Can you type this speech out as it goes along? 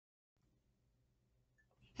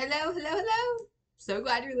Hello, hello, hello. So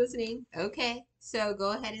glad you're listening. Okay, so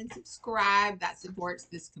go ahead and subscribe. That supports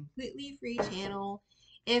this completely free channel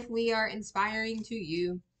if we are inspiring to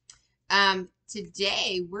you.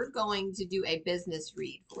 Today we're going to do a business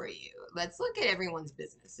read for you. Let's look at everyone's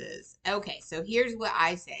businesses. Okay, so here's what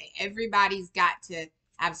I say. Everybody's got to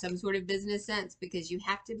have some sort of business sense because you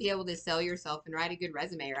have to be able to sell yourself and write a good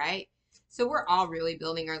resume, right? So we're all really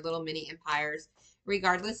building our little mini empires,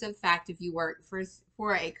 regardless of fact if you work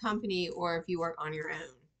for a company or if you work on your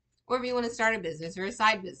own, or if you want to start a business or a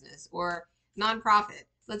side business or nonprofit.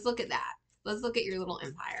 Let's look at that. Let's look at your little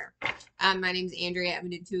empire. My name's Andrea. I'm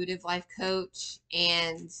an intuitive life coach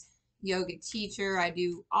and yoga teacher. I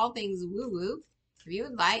do all things woo-woo. If you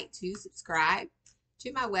would like to subscribe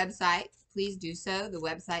to my website, please do so. The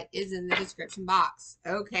website is in the description box.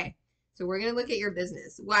 Okay, so we're going to look at your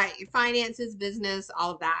business. What? Your finances, business,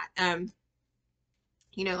 all of that.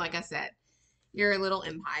 Like I said, your little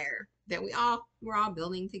empire that we're all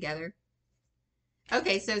building together.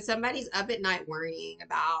 Okay, so somebody's up at night worrying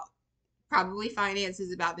about probably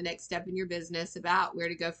finances, about the next step in your business, about where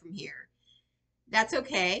to go from here. That's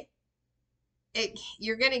okay.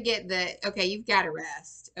 You're going to get okay, you've got to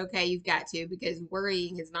rest. Okay, you've got to, because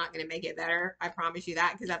worrying is not going to make it better. I promise you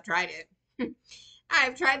that, because I've tried it.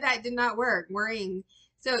 I've tried that. It did not work. Worrying.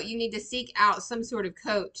 So you need to seek out some sort of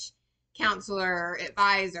coach, counselor,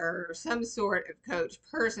 advisor, some sort of coach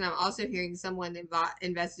person. I'm also hearing someone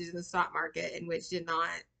invested in the stock market in which did not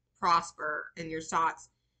prosper in your stocks.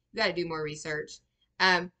 You got to do more research.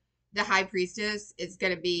 The high priestess is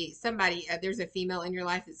going to be somebody. There's a female in your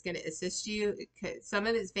life that's going to assist you. Some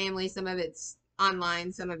of it's family, some of it's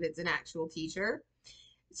online, some of it's an actual teacher.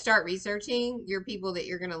 Start researching your people that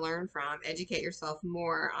you're going to learn from. Educate yourself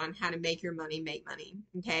more on how to make your money make money.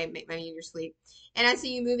 Okay, make money in your sleep. And I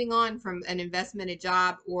see you moving on from an investment, a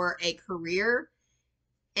job, or a career.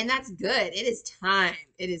 And that's good. It is time.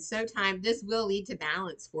 It is so time. This will lead to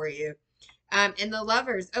balance for you. And the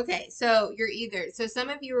lovers. Okay, so some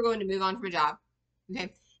of you are going to move on from a job. Okay,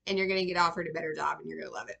 and you're going to get offered a better job and you're going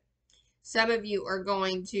to love it. Some of you are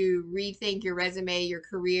going to rethink your resume, your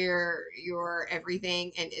career, your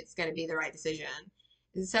everything, and it's going to be the right decision.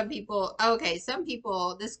 And some people,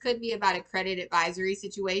 this could be about a credit advisory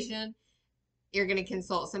situation. You're going to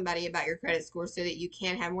consult somebody about your credit score so that you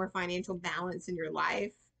can have more financial balance in your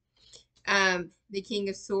life. The King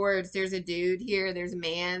of Swords, there's a dude here, there's a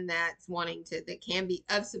man that can be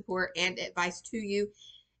of support and advice to you.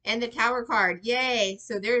 And the Tower card, yay.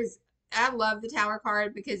 So I love the Tower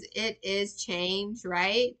card because it is change,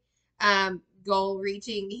 right? Goal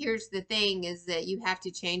reaching. Here's the thing is that you have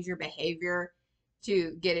to change your behavior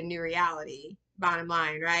to get a new reality. Bottom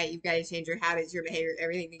line, right? You've got to change your habits, your behavior,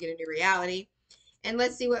 everything to get a new reality. And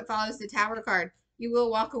let's see what follows the Tower card. You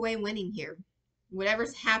will walk away winning here.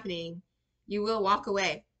 Whatever's happening, you will walk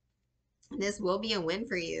away. This will be a win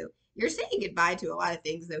for you. You're saying goodbye to a lot of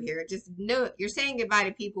things though here. You're saying goodbye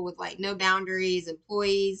to people with like no boundaries,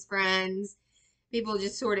 employees, friends, people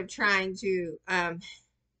just sort of trying to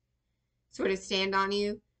sort of stand on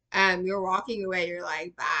you. You're walking away, you're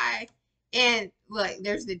like, bye. And look,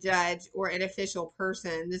 there's the judge or an official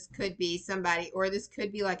person. This could be somebody, or this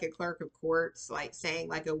could be like a clerk of courts, like saying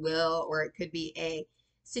like a will, or it could be a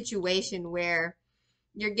situation where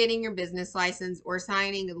you're getting your business license or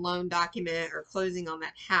signing a loan document or closing on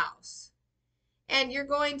that house. And you're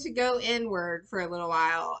going to go inward for a little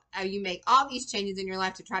while. You make all these changes in your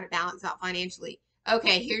life to try to balance out financially.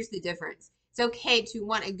 Okay, here's the difference. It's okay to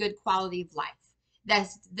want a good quality of life.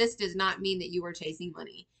 This does not mean that you are chasing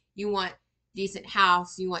money. You want decent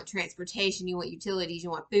house, you want transportation, you want utilities, you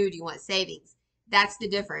want food, you want savings. That's the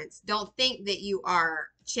difference. Don't think that you are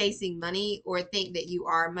chasing money or think that you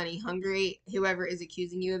are money hungry. Whoever is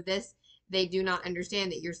accusing you of this, they do not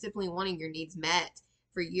understand that you're simply wanting your needs met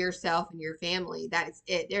for yourself and your family. That is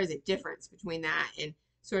it. There's a difference between that and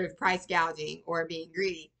sort of price gouging or being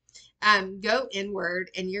greedy. Go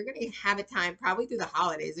inward, and you're going to have a time probably through the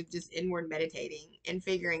holidays of just inward meditating and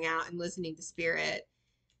figuring out and listening to spirit.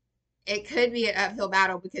 It could be an uphill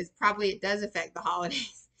battle because probably it does affect the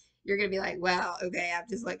holidays. You're going to be like, well, okay, I've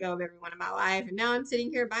just let go of everyone in my life, and now I'm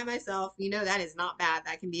sitting here by myself. That is not bad.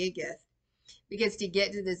 That can be a gift. Because to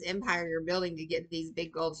get to this empire you're building, to get to these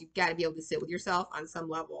big goals, you've got to be able to sit with yourself on some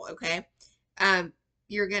level, okay?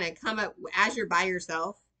 You're going to come up, as you're by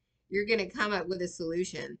yourself, you're going to come up with a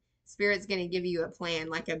solution. Spirit's going to give you a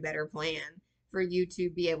plan, like a better plan for you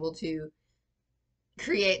to be able to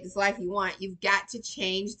create this life you want. You've got to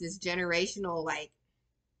change this generational, like,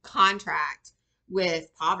 contract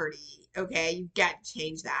with poverty, okay? You've got to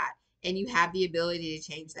change that, and you have the ability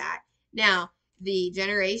to change that. Now, the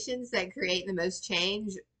generations that create the most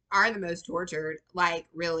change are the most tortured, like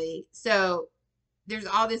really. So there's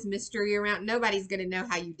all this mystery around. Nobody's going to know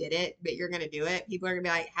how you did it, but you're going to do it. People are going to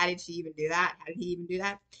be like, how did she even do that? How did he even do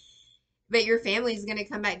that? But your family is going to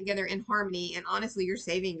come back together in harmony. And honestly, you're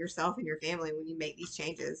saving yourself and your family when you make these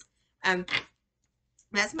changes. Um,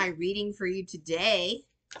 that's my reading for you today.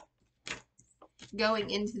 Going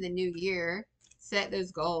into the new year, set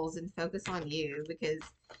those goals and focus on you, because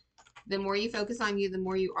the more you focus on you, the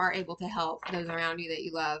more you are able to help those around you that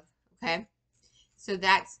you love. Okay. So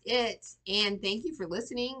that's it. And thank you for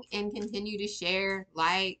listening, and continue to share,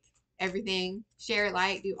 like everything. Share,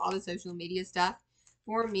 like, do all the social media stuff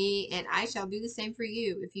for me. And I shall do the same for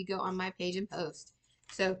you if you go on my page and post.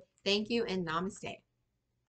 So thank you and namaste.